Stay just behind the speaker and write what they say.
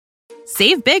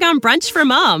Save big on brunch for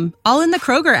mom, all in the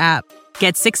Kroger app.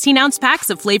 Get 16-ounce packs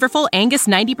of flavorful Angus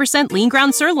 90% lean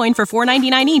ground sirloin for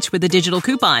 $4.99 each with a digital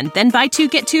coupon. Then buy 2,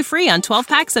 get 2 free on 12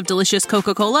 packs of delicious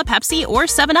Coca-Cola, Pepsi, or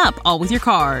 7-Up, all with your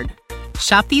card.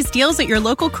 Shop these deals at your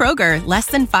local Kroger, less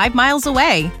than 5 miles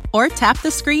away. Or tap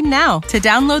the screen now to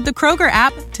download the Kroger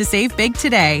app to save big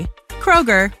today.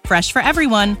 Kroger, fresh for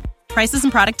everyone. Prices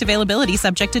and product availability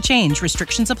subject to change.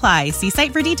 Restrictions apply. See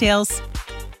site for details.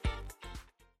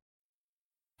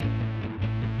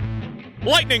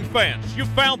 Lightning fans, you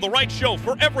found the right show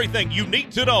for everything you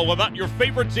need to know about your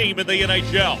favorite team in the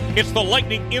NHL. It's the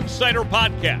Lightning Insider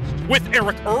Podcast with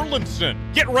Eric Erlandson.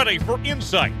 Get ready for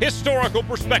insight, historical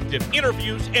perspective,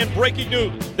 interviews, and breaking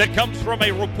news that comes from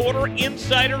a reporter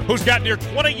insider who's got near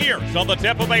 20 years on the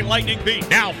Tampa Bay Lightning beat.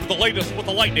 Now for the latest with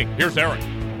the Lightning, here's Eric.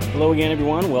 Hello again,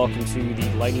 everyone. Welcome to the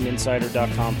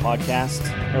LightningInsider.com podcast.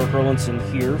 Eric Erlandson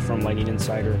here from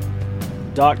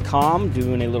LightningInsider.com,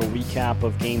 doing a little recap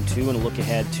of Game 2 and a look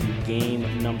ahead to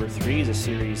Game number 3 as a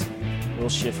series. We'll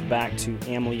shift back to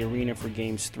Amalie Arena for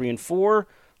Games 3 and 4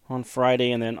 on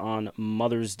Friday and then on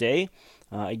Mother's Day.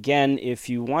 Again, if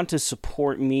you want to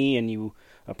support me and you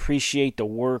appreciate the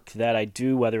work that I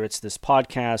do, whether it's this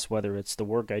podcast, whether it's the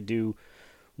work I do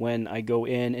when I go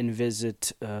in and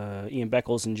visit Ian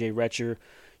Beckles and Jay Retcher,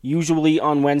 usually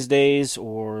on Wednesdays,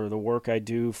 or the work I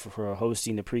do for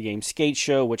hosting the pregame skate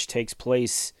show, which takes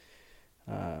place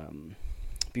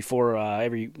before now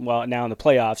in the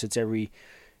playoffs, it's every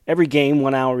game,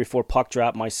 1 hour before puck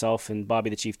drop. Myself and Bobby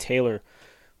the Chief Taylor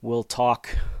will talk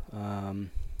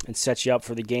and set you up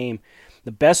for the game.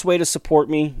 The best way to support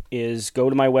me is go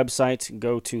to my website,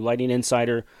 go to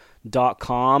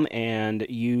lightninginsider.com and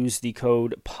use the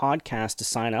code podcast to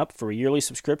sign up for a yearly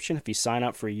subscription. If you sign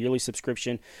up for a yearly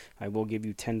subscription, I will give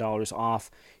you $10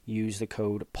 off. Use the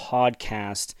code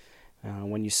podcast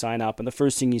when you sign up. And the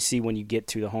first thing you see when you get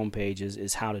to the homepage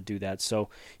is how to do that. So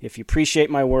if you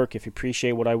appreciate my work, if you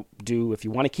appreciate what I do, if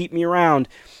you want to keep me around,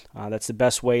 that's the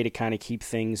best way to kind of keep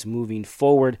things moving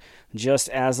forward, just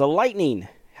as the Lightning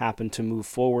happen to move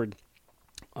forward,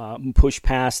 push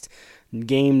past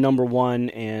game number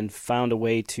 1 and found a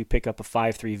way to pick up a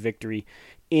 5-3 victory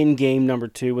in game number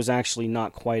 2. Was actually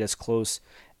not quite as close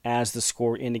as the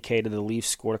score indicated. The Leafs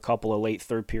scored a couple of late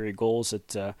third-period goals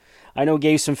that I know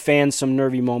gave some fans some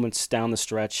nervy moments down the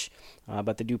stretch,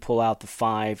 but they do pull out the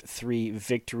 5-3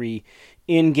 victory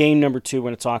in game number 2. We're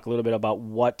going to talk a little bit about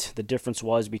what the difference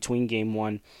was between game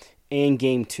 1 and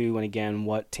Game 2, and again,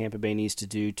 what Tampa Bay needs to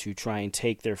do to try and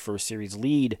take their first series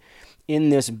lead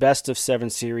in this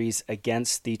best-of-7 series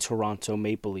against the Toronto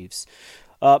Maple Leafs.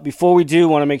 Before we do,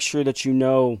 I want to make sure that you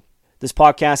know this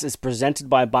podcast is presented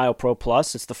by BioPro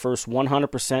Plus. It's the first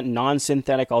 100%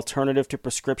 non-synthetic alternative to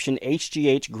prescription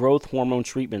HGH growth hormone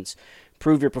treatments.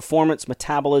 Improve your performance,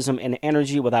 metabolism, and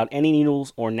energy without any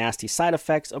needles or nasty side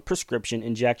effects of prescription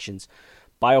injections.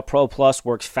 BioPro Plus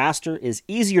works faster, is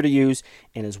easier to use,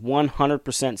 and is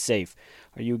 100% safe.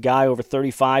 Are you a guy over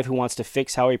 35 who wants to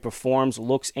fix how he performs,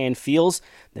 looks, and feels?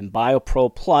 Then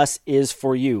BioPro Plus is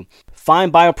for you.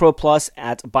 Find BioPro Plus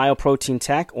at BioProtein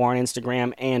Tech or on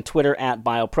Instagram and Twitter at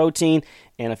BioProtein.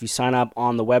 And if you sign up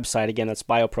on the website, again, that's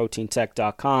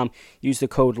bioproteintech.com, use the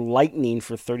code LIGHTNING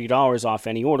for $30 off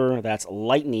any order. That's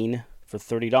LIGHTNING for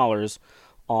 $30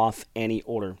 off any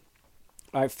order.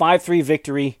 All right, 5-3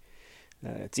 victory.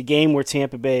 It's a game where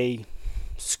Tampa Bay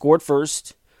scored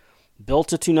first,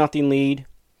 built a 2-0 lead.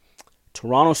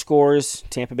 Toronto scores,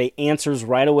 Tampa Bay answers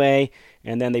right away,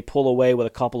 and then they pull away with a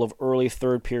couple of early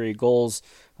third-period goals.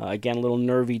 Again, a little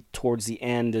nervy towards the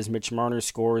end as Mitch Marner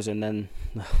scores, and then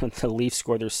the Leafs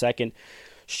score their second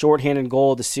shorthanded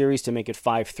goal of the series to make it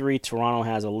 5-3. Toronto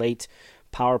has a late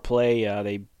power play.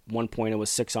 One point it was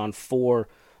 6-on-4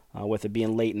 with it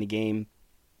being late in the game.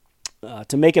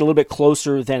 To make it a little bit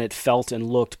closer than it felt and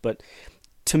looked. But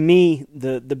to me,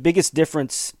 the biggest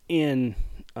difference in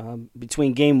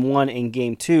between Game 1 and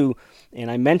Game 2, and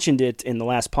I mentioned it in the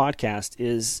last podcast,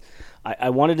 is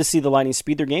I wanted to see the Lightning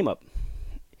speed their game up.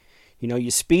 You know, you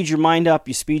speed your mind up,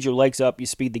 you speed your legs up, you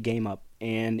speed the game up.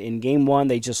 And in Game 1,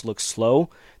 they just looked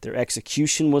slow. Their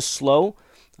execution was slow.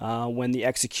 When the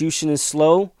execution is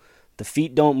slow, the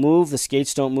feet don't move, the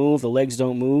skates don't move, the legs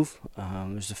don't move.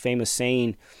 There's a famous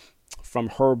saying from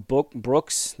Herb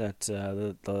Brooks that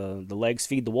the legs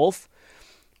feed the wolf.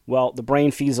 Well, the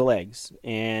brain feeds the legs.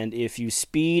 And if you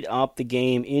speed up the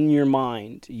game in your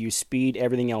mind, you speed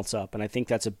everything else up. And I think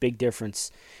that's a big difference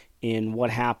in what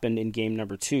happened in game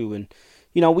number 2. And,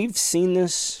 you know, we've seen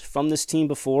this from this team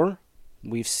before.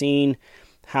 We've seen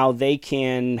how they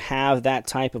can have that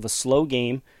type of a slow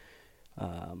game.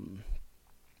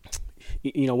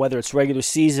 whether it's regular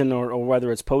season or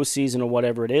whether it's postseason or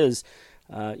whatever it is,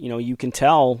 you can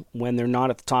tell when they're not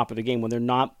at the top of the game, when they're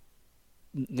not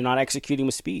executing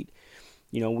with speed.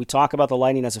 We talk about the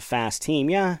Lightning as a fast team.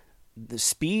 Yeah, the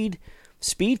speed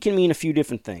can mean a few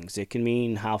different things. It can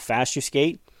mean how fast you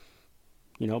skate.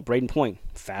 Braden Point,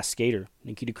 fast skater.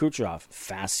 Nikita Kucherov,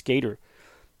 fast skater.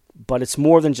 But it's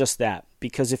more than just that,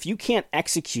 because if you can't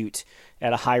execute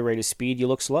at a high rate of speed, you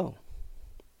look slow.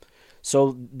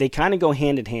 So they kind of go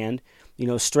hand in hand.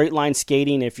 Straight line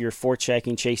skating, if you're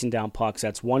forechecking, chasing down pucks,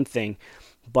 that's one thing.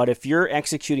 But if you're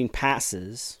executing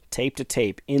passes, tape to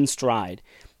tape, in stride,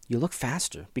 you look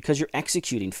faster because you're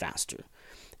executing faster.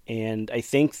 And I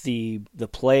think the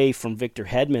play from Victor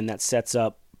Hedman that sets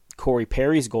up Corey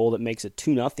Perry's goal that makes it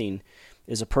 2-0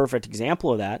 is a perfect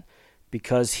example of that,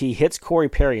 because he hits Corey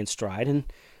Perry in stride, and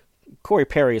Corey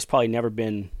Perry has probably never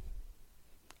been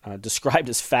described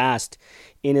as fast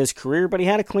in his career, but he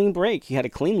had a clean break. He had a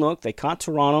clean look. They caught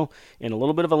Toronto in a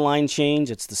little bit of a line change.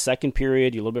 It's the second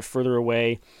period. You're a little bit further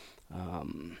away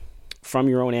from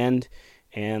your own end,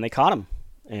 and they caught him.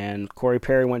 And Corey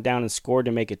Perry went down and scored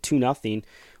to make it 2-0,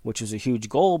 which was a huge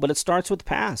goal, but it starts with the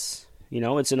pass.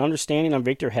 It's an understanding on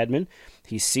Victor Hedman.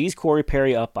 He sees Corey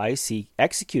Perry up ice. He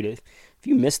executed. If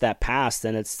you miss that pass,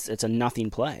 then it's a nothing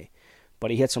play.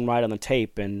 But he hits him right on the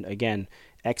tape, and again,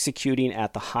 executing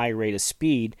at the high rate of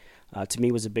speed, to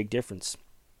me, was a big difference.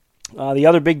 The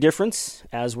other big difference,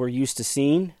 as we're used to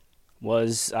seeing,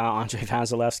 was Andrei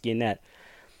Vasilevskiy in net.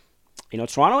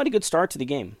 Toronto had a good start to the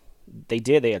game. They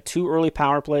did. They had 2 early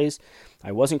power plays.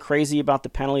 I wasn't crazy about the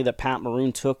penalty that Pat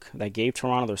Maroon took that gave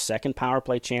Toronto their second power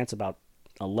play chance about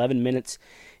 11 minutes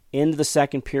into the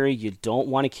second period. You don't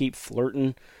want to keep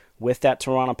flirting with that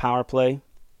Toronto power play.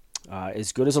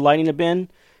 As good as the Lightning have been,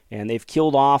 and they've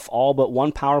killed off all but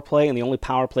one power play, and the only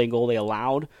power play goal they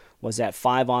allowed was that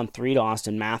 5-on-3 to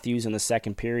Austin Matthews in the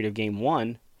second period of Game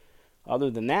 1. Other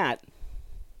than that,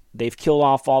 they've killed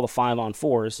off all the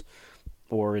 5-on-4s,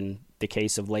 or in the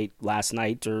case of late last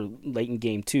night or late in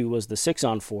Game 2 was the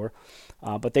 6-on-4.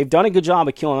 But they've done a good job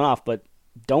of killing off, but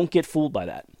don't get fooled by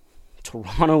that.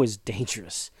 Toronto is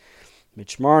dangerous.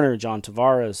 Mitch Marner, John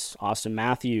Tavares, Austin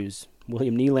Matthews,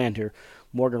 William Nylander,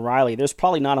 Morgan Riley. There's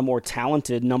probably not a more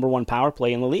talented number one power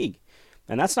play in the league.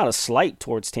 And that's not a slight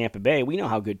towards Tampa Bay. We know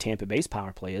how good Tampa Bay's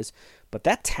power play is. But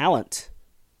that talent,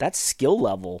 that skill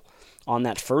level on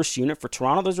that first unit for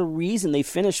Toronto, there's a reason they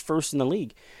finished first in the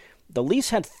league. The Leafs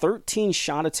had 13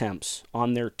 shot attempts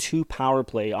on their 2 power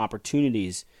play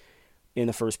opportunities in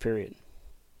the first period.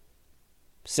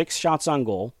 6 shots on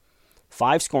goal,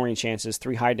 5 scoring chances,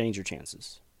 3 high danger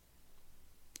chances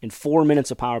in 4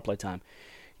 minutes of power play time.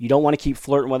 You don't want to keep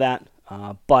flirting with that,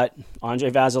 but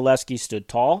Andrei Vasilevskiy stood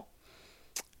tall,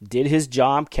 did his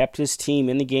job, kept his team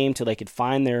in the game till they could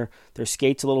find their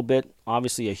skates a little bit.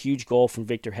 Obviously a huge goal from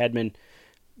Victor Hedman.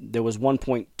 There was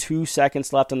 1.2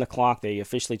 seconds left on the clock. They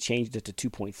officially changed it to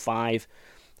 2.5.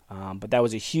 But that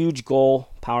was a huge goal,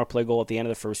 power play goal at the end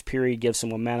of the first period, gives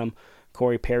some momentum.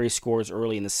 Corey Perry scores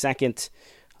early in the second,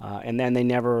 and then they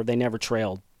never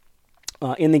trailed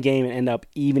in the game and end up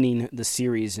evening the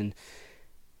series. And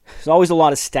there's always a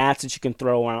lot of stats that you can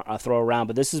throw around,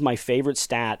 but this is my favorite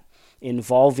stat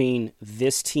involving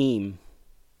this team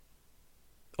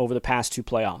over the past 2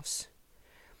 playoffs.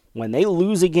 When they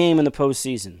lose a game in the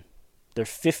postseason, they're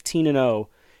 15-0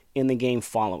 in the game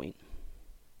following.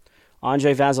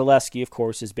 Andrei Vasilevskiy, of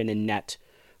course, has been in net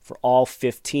for all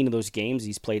 15 of those games.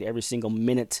 He's played every single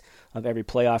minute of every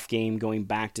playoff game going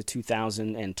back to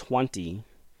 2020.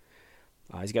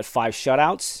 He's got 5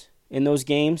 shutouts in those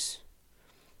games.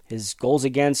 His goals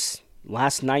against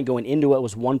last night going into it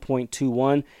was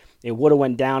 1.21. It would have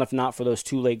went down if not for those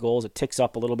 2 late goals. It ticks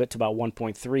up a little bit to about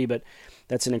 1.3, but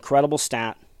that's an incredible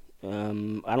stat. I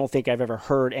don't think I've ever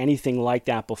heard anything like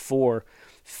that before.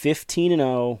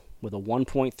 15-0 with a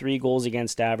 1.3 goals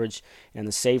against average, and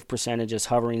the save percentage is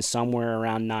hovering somewhere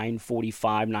around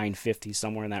 945, 950,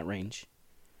 somewhere in that range.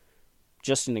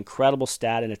 Just an incredible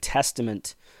stat and a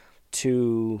testament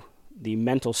to the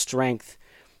mental strength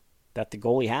that the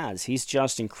goalie has. He's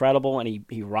just incredible, and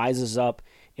he rises up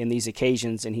in these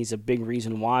occasions, and he's a big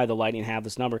reason why the Lightning have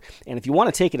this number. And if you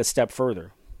want to take it a step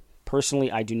further,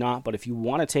 personally I do not, but if you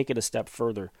want to take it a step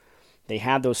further, they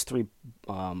had those 3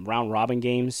 round-robin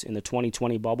games in the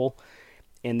 2020 bubble,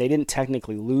 and they didn't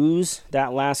technically lose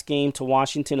that last game to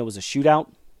Washington. It was a shootout.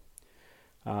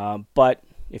 But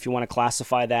if you want to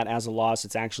classify that as a loss,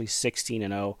 it's actually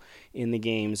 16-0 in the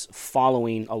games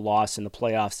following a loss in the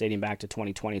playoffs dating back to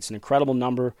 2020. It's an incredible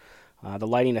number. The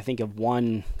Lightning, I think, have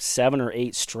won 7 or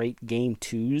 8 straight game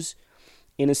 2s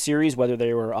in a series, whether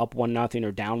they were up 1-0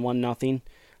 or down 1-0.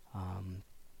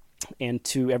 and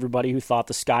to everybody who thought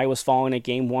the sky was falling at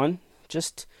Game 1,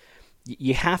 just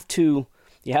you have to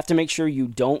make sure you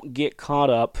don't get caught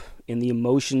up in the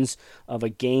emotions of a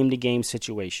game-to-game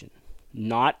situation.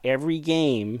 Not every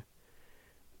win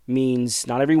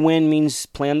means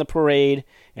plan the parade,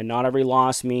 and not every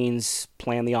loss means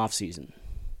plan the offseason.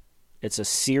 It's a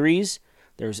series.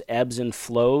 There's ebbs and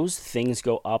flows. Things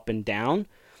go up and down.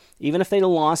 Even if they'd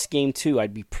lost Game 2,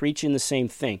 I'd be preaching the same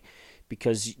thing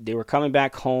because they were coming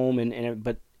back home,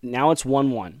 but now it's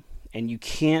 1-1, and you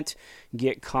can't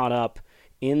get caught up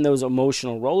in those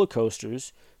emotional roller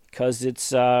coasters because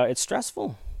it's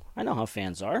stressful. I know how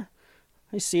fans are.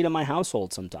 I see it in my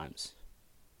household sometimes.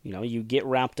 You get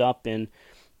wrapped up in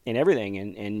everything,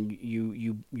 and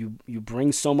you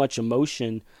bring so much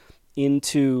emotion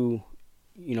into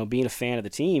being a fan of the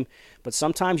team, but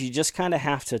sometimes you just kind of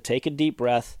have to take a deep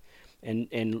breath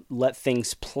and let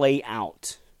things play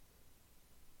out.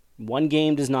 One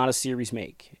game does not a series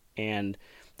make, and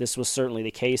this was certainly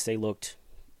the case. They looked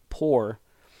poor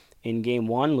in Game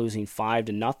 1, losing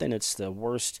 5-0. It's the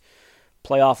worst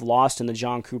playoff loss in the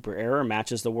John Cooper era,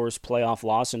 matches the worst playoff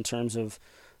loss in terms of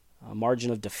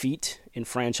margin of defeat in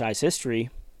franchise history,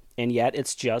 and yet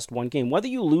it's just one game. Whether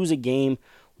you lose a game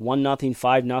 1-0,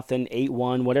 5-0,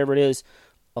 8-1, whatever it is,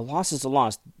 a loss is a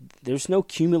loss. There's no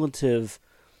cumulative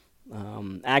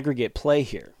aggregate play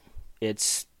here.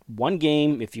 It's one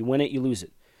game. If you win it, you lose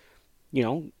it.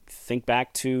 Think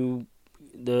back to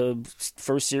the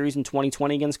first series in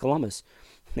 2020 against Columbus.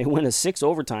 They win a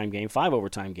 5-overtime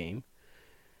game,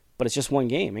 but it's just one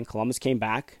game, and Columbus came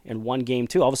back and won Game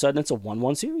 2. All of a sudden, it's a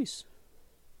 1-1 series.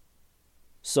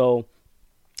 So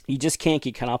you just can't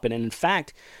get caught up in it. And in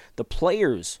fact, the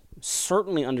players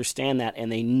certainly understand that,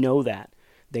 and they know that.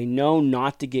 They know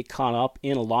not to get caught up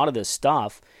in a lot of this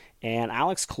stuff. And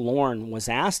Alex Killorn was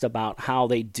asked about how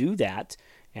they do that.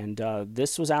 And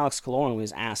this was Alex Killorn who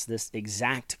was asked this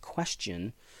exact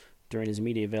question during his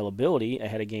media availability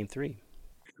ahead of Game 3.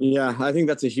 Yeah, I think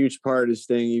that's a huge part, is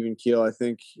staying even keel. I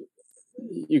think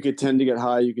you could tend to get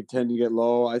high, you could tend to get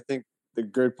low. I think the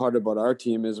good part about our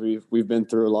team is we've been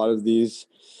through a lot of these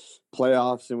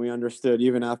playoffs, and we understood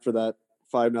even after that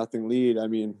 5-0 lead. I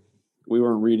mean, we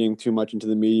weren't reading too much into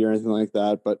the media or anything like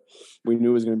that, but we knew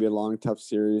it was going to be a long, tough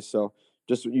series. So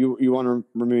just you want to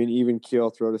remain even keel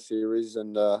throughout a series,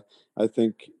 and I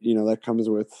think that comes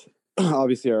with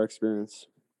obviously our experience.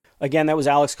 Again, that was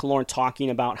Alex Killorn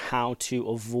talking about how to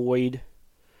avoid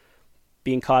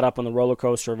being caught up on the roller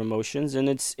coaster of emotions, and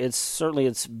it's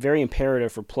very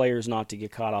imperative for players not to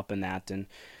get caught up in that. And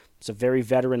it's a very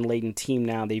veteran-laden team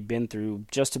now. They've been through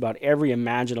just about every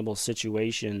imaginable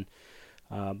situation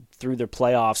through their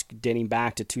playoffs, dating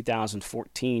back to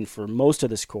 2014 for most of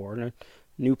this core.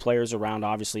 New players around,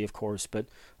 obviously, of course, but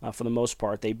for the most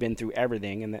part, they've been through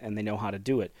everything, and they know how to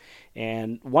do it.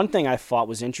 And one thing I thought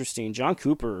was interesting, John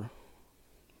Cooper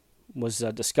was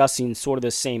discussing sort of the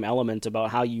same element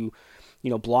about how you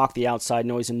block the outside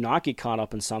noise and not get caught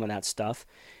up in some of that stuff.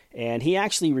 And he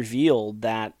actually revealed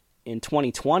that in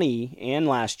 2020 and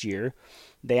last year,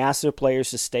 they asked their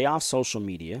players to stay off social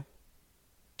media,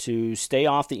 to stay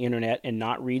off the internet and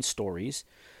not read stories.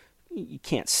 You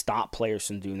can't stop players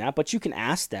from doing that, but you can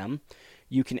ask them.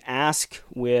 You can ask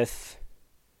with,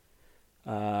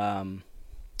 to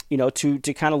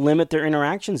kind of limit their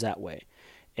interactions that way.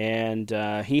 And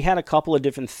he had a couple of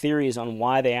different theories on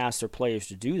why they asked their players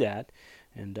to do that.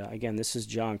 And again, this is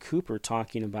John Cooper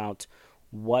talking about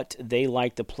what they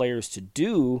like the players to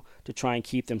do to try and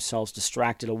keep themselves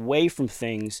distracted away from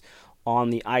things on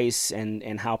the ice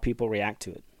and how people react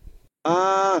to it.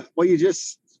 Well,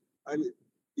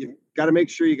 you got to make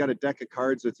sure you got a deck of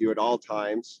cards with you at all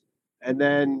times. And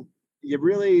then you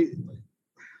really,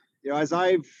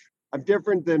 I'm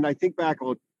different than, I think back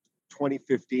about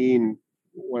 2015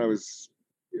 when I was,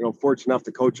 fortunate enough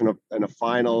to coach in a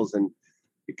finals, and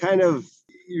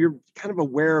you're kind of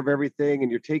aware of everything and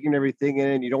you're taking everything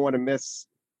in. You don't want to miss,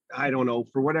 I don't know,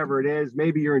 for whatever it is.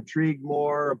 Maybe you're intrigued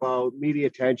more about media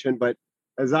attention, but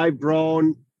as I've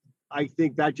grown, I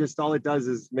think that just all it does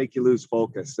is make you lose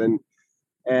focus.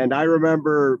 And I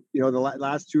remember, the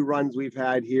last two runs we've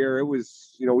had here, it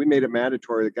was, we made it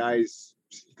mandatory. The guys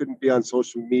couldn't be on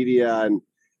social media and,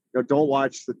 don't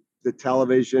watch the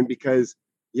television, because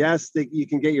yes, you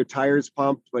can get your tires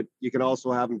pumped, but you can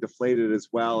also have them deflated as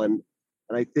well. And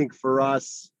I think for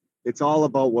us, it's all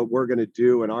about what we're going to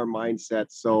do and our mindset.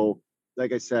 So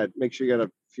like I said, make sure you got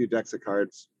a few decks of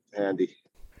cards handy.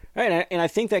 All right. And I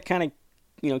think that kind of,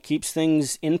 keeps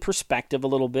things in perspective a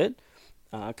little bit.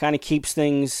 Kind of keeps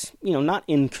things, not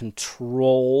in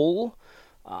control,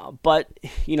 but,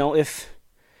 we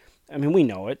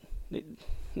know it.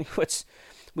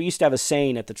 we used to have a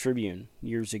saying at the Tribune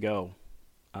years ago,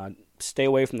 stay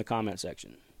away from the comment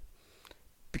section.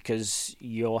 Because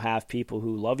you'll have people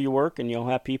who love your work and you'll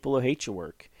have people who hate your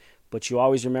work. But you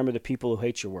always remember the people who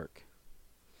hate your work.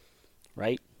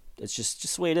 Right? It's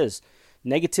just the way it is.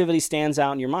 Negativity stands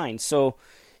out in your mind. So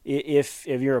if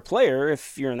you're a player,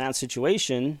 if you're in that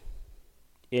situation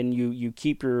and you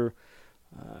keep your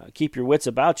wits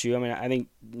about you, I mean, I think,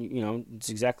 it's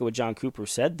exactly what John Cooper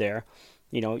said there.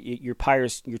 Your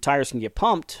tires can get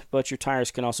pumped, but your tires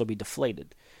can also be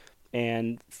deflated.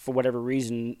 And for whatever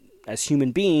reason, as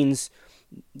human beings,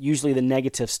 usually the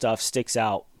negative stuff sticks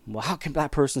out. Well, how can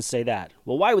that person say that?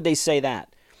 Well, why would they say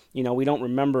that? We don't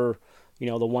remember,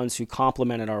 the ones who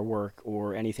complimented our work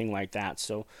or anything like that.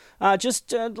 So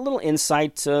just a little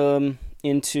insight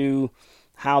into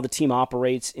how the team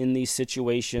operates in these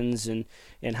situations and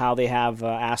how they have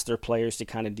asked their players to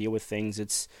kind of deal with things.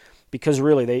 It's because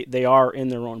really they are in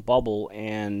their own bubble.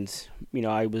 And,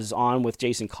 I was on with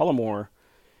Jason Cullimore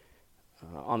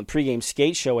on the pregame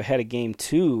skate show ahead of Game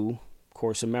 2, of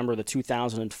course, a member of the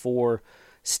 2004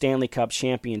 Stanley Cup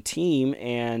champion team.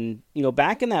 And,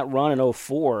 back in that run in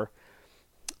 2004,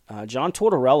 John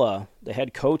Tortorella, the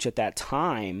head coach at that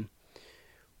time,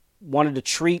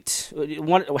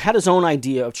 had his own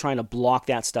idea of trying to block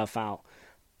that stuff out.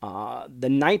 The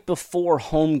night before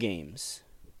home games,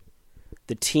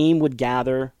 the team would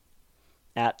gather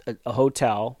at a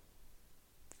hotel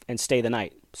and stay the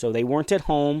night. So they weren't at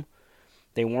home.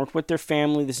 They weren't with their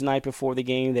family this night before the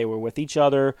game. They were with each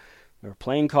other. They were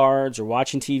playing cards or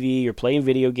watching TV or playing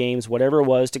video games, whatever it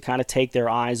was, to kind of take their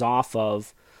eyes off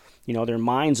of, their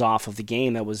minds off of the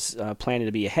game that was planning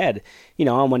to be ahead.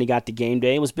 And when he got to game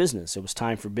day, it was business. It was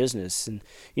time for business. And,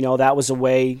 that was a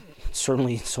way,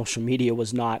 certainly social media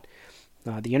was not,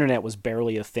 the internet was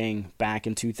barely a thing back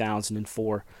in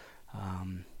 2004,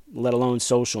 let alone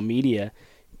social media.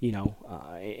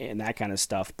 And that kind of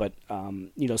stuff. But,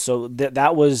 so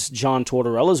that was John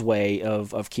Tortorella's way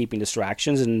of keeping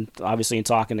distractions. And obviously in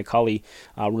talking to Cully,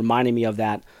 reminding me of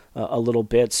that a little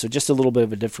bit. So just a little bit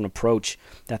of a different approach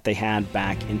that they had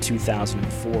back in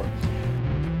 2004.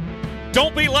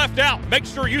 Don't be left out. Make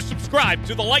sure you subscribe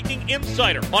to the Lightning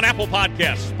Insider on Apple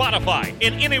Podcasts, Spotify,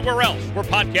 and anywhere else where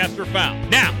podcasts are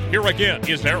found. Now, here again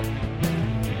is Eric.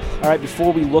 All right,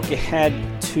 before we look ahead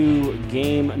to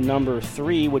game number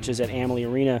 3, which is at Amalie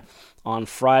Arena on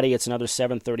Friday, it's another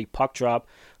 7:30 puck drop.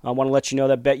 I want to let you know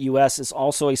that BetUS is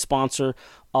also a sponsor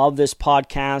of this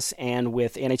podcast, and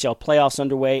with NHL playoffs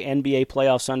underway, NBA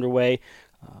playoffs underway,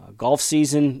 golf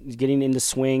season is getting into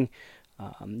swing.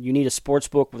 You need a sports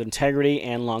book with integrity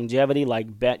and longevity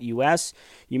like BetUS.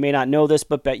 You may not know this,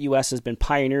 but BetUS has been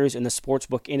pioneers in the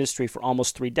sportsbook industry for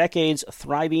almost 3 decades,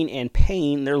 thriving and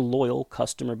paying their loyal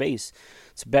customer base.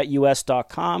 It's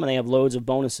BetUS.com, and they have loads of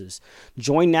bonuses.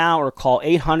 Join now or call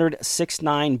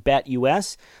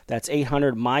 800-69-BET-US. That's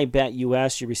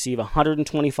 800-MY-BET-US. You receive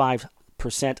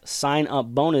 125% sign-up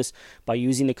bonus by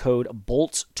using the code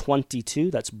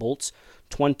BOLTS22. That's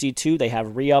BOLTS22. They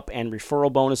have re-up and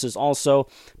referral bonuses also.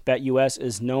 BetUS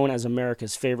is known as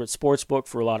America's favorite sportsbook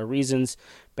for a lot of reasons.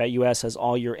 BetUS has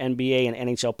all your NBA and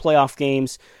NHL playoff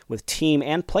games with team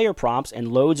and player props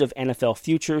and loads of NFL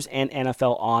futures and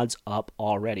NFL odds up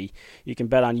already. You can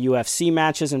bet on UFC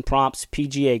matches and props,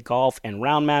 PGA golf and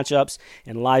round matchups,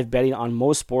 and live betting on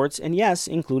most sports, and yes,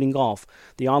 including golf.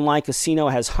 The online casino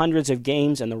has hundreds of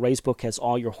games, and the racebook has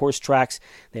all your horse tracks.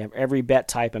 They have every bet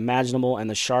type imaginable, and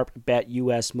the Sharp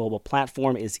BetUS mobile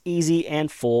platform is easy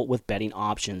and full with betting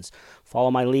options.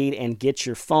 Follow my lead and get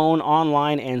your phone,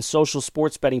 online, and social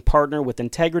sports betting partner with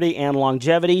integrity and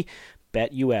longevity.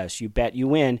 BetUS. You bet, you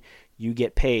win. You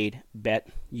get paid.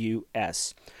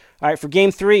 BetUS. All right, for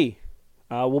Game 3,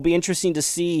 will be interesting to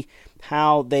see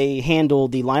how they handle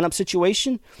the lineup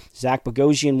situation. Zach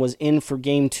Bogosian was in for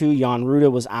Game 2. Jan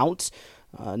Rutta was out.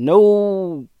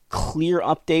 No clear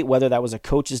update whether that was a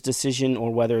coach's decision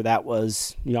or whether that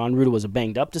was Jan Rutta was a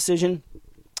banged-up decision.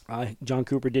 John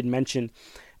Cooper did mention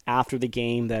after the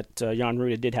game that Jan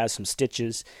Rutta did have some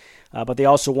stitches, but they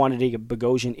also wanted to get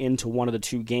Bogosian into one of the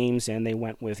 2 games, and they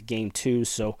went with Game 2,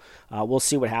 so we'll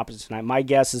see what happens tonight. My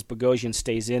guess is Bogosian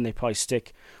stays in. They probably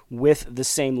stick with the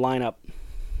same lineup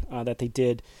that they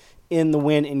did in the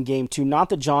win in Game 2. Not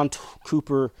that John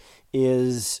Cooper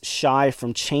is shy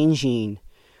from changing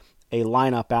a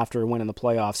lineup after a win in the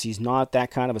playoffs. He's not that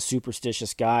kind of a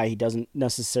superstitious guy. He doesn't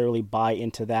necessarily buy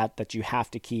into that you have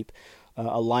to keep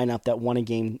a lineup that won a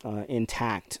game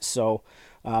intact. So,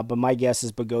 but my guess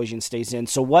is Bogosian stays in.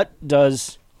 So what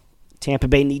does Tampa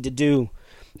Bay need to do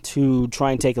to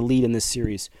try and take a lead in this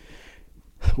series?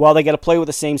 Well, they got to play with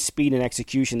the same speed and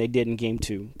execution they did in Game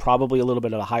 2. Probably a little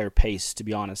bit at a higher pace, to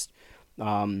be honest.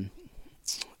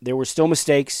 There were still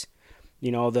mistakes.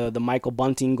 The Michael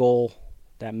Bunting goal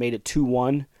that made it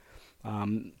 2-1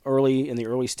 early in the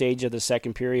early stage of the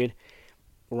second period.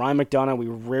 Ryan McDonagh, we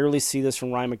rarely see this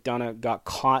from Ryan McDonagh, got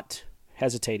caught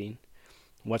hesitating.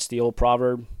 What's the old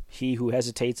proverb? He who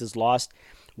hesitates is lost.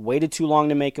 Waited too long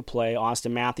to make a play.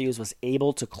 Austin Matthews was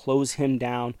able to close him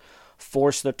down,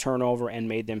 force the turnover, and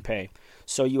made them pay.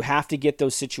 So you have to get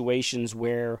those situations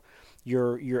where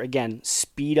you're again,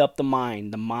 speed up the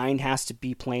mind. The mind has to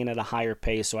be playing at a higher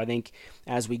pace. So I think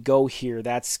as we go here,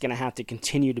 that's going to have to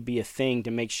continue to be a thing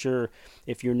to make sure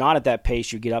if you're not at that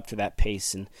pace, you get up to that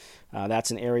pace. And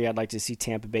that's an area I'd like to see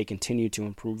Tampa Bay continue to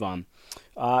improve on.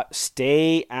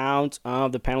 Stay out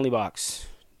of the penalty box.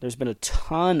 There's been a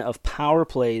ton of power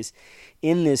plays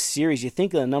in this series. You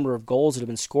think of the number of goals that have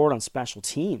been scored on special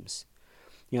teams.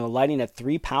 Lightning had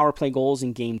 3 power play goals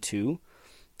in Game 2.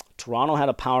 Toronto had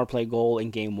a power play goal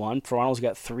in Game 1. Toronto's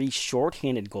got 3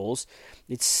 shorthanded goals.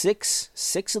 It's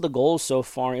six of the goals so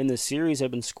far in this series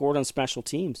have been scored on special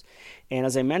teams. And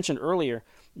as I mentioned earlier,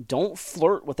 don't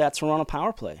flirt with that Toronto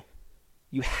power play.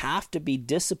 You have to be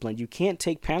disciplined. You can't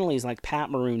take penalties like Pat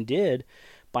Maroon did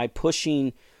by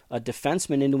pushing a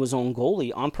defenseman into his own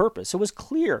goalie on purpose. It was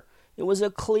clear. It was a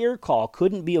clear call.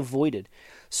 Couldn't be avoided.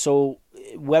 So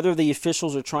whether the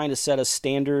officials are trying to set a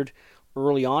standard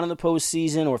early on in the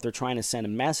postseason or if they're trying to send a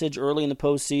message early in the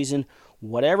postseason,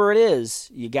 whatever it is,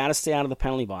 you got to stay out of the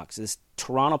penalty box. This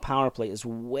Toronto power play is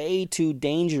way too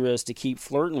dangerous to keep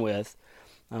flirting with.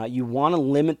 You want to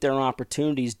limit their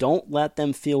opportunities. Don't let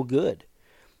them feel good.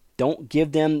 Don't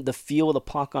give them the feel of the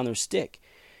puck on their stick.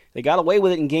 They got away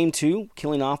with it in Game 2,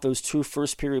 killing off those 2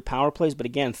 first-period power plays. But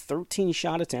again, 13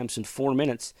 shot attempts in 4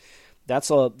 minutes. That's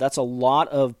a lot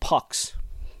of pucks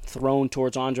thrown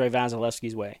towards Andrei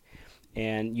Vasilevsky's way.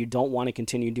 And you don't want to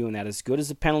continue doing that. As good as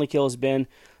the penalty kill has been,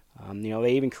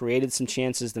 they even created some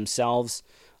chances themselves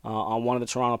on one of the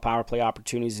Toronto power play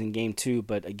opportunities in Game 2.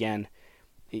 But again,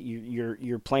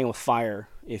 you're playing with fire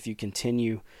if you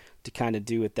continue to kind of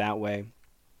do it that way.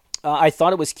 I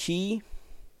thought it was key,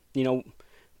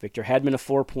 Victor Hedman a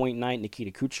 4.9, Nikita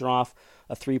Kucherov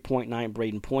a 3.9,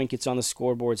 Braden Point gets on the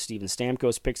scoreboard, Steven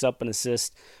Stamkos picks up an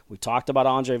assist. We talked about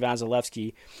Andrei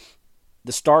Vasilevsky.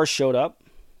 The Stars showed up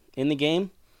in the game,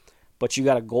 but you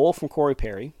got a goal from Corey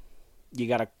Perry, you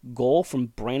got a goal from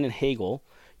Brandon Hagel,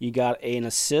 you got an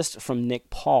assist from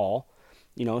Nick Paul,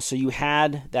 so you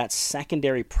had that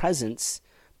secondary presence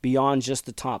beyond just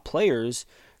the top players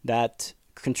that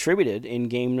contributed in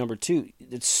game number 2.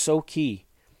 It's so key.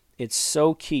 It's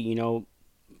so key.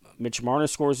 Mitch Marner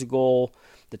scores a goal.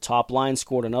 The top line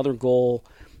scored another goal.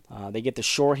 They get the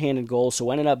shorthanded goal. So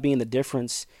what ended up being the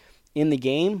difference in the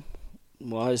game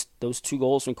was those 2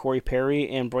 goals from Corey Perry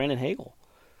and Brandon Hagel.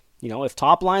 If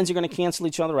top lines are going to cancel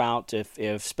each other out,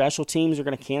 if special teams are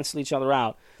going to cancel each other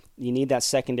out, you need that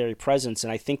secondary presence.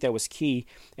 And I think that was key.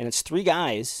 And it's 3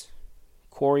 guys,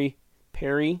 Corey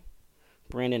Perry,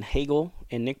 Brandon Hagel,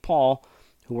 and Nick Paul,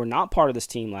 who were not part of this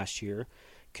team last year,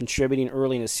 contributing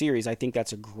early in the series. I think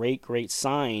that's a great, great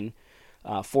sign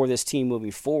for this team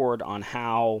moving forward on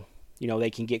how they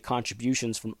can get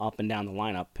contributions from up and down the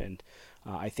lineup, and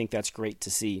I think that's great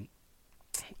to see.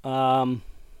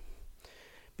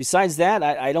 Besides that,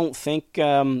 I don't think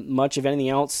much of anything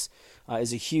else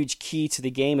is a huge key to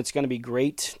the game. It's going to be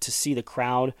great to see the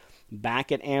crowd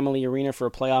back at Amalie Arena for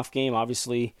a playoff game.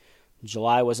 Obviously,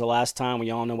 July was the last time. We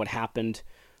all know what happened.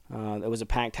 There was a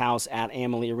packed house at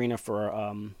Amalie Arena for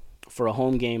a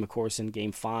home game, of course, in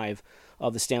Game 5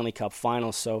 of the Stanley Cup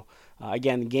Finals. So,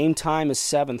 again, game time is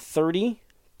 7:30.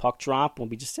 Puck drop will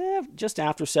be just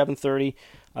after 7:30.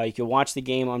 You can watch the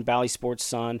game on Bally Sports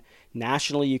Sun.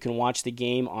 Nationally, you can watch the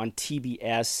game on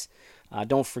TBS.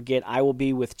 Don't forget, I will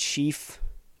be with Chief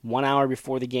 1 hour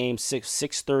before the game,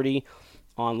 6:30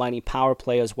 on Lightning Power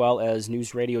Play, as well as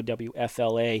News Radio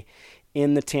WFLA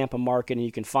in the Tampa market. And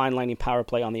you can find Lightning Power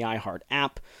Play on the iHeart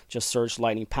app. Just search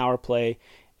Lightning Power Play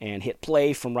and hit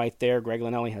play from right there. Greg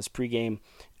Linelli has pregame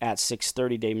at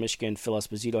 6:30. Dave Michigan, Phil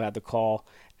Esposito had the call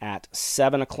at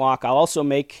 7 o'clock. I'll also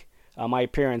make my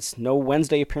appearance. No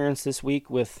Wednesday appearance this week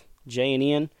with Jay and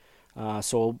Ian.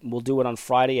 So we'll do it on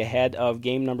Friday ahead of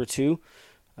game number 2.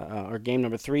 Or game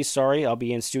number 3, sorry. I'll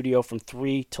be in studio from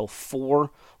 3 till 4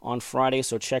 on Friday,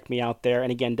 so check me out there.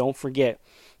 And again, don't forget,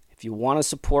 if you want to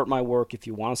support my work, if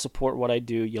you want to support what I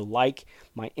do, you like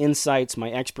my insights,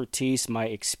 my expertise, my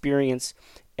experience,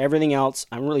 everything else,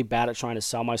 I'm really bad at trying to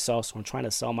sell myself, so I'm trying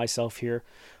to sell myself here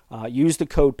Use the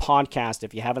code podcast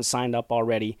if you haven't signed up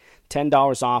already.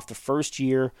 $10 off the first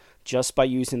year just by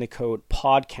using the code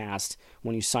podcast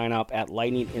when you sign up at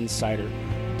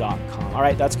lightninginsider.com. All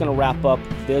right, that's going to wrap up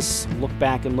this look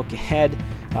back and look ahead.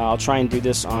 I'll try and do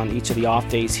this on each of the off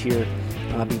days here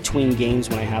between games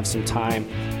when I have some time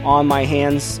on my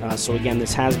hands. So again,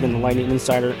 this has been the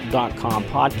lightninginsider.com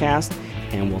podcast,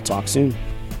 and we'll talk soon.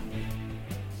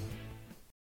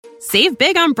 Save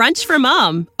big on brunch for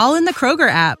mom, all in the Kroger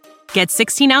app. Get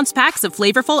 16-ounce packs of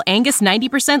flavorful Angus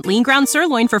 90% lean ground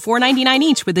sirloin for $4.99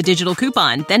 each with a digital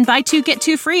coupon. Then buy 2, get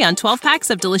 2 free on 12 packs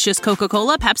of delicious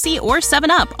Coca-Cola, Pepsi, or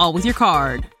 7-Up, all with your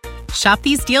card. Shop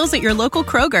these deals at your local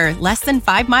Kroger, less than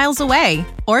 5 miles away.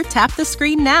 Or tap the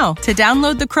screen now to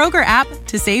download the Kroger app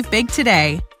to save big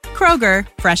today. Kroger,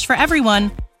 fresh for everyone.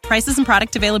 Prices and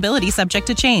product availability subject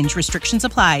to change. Restrictions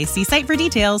apply. See site for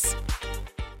details.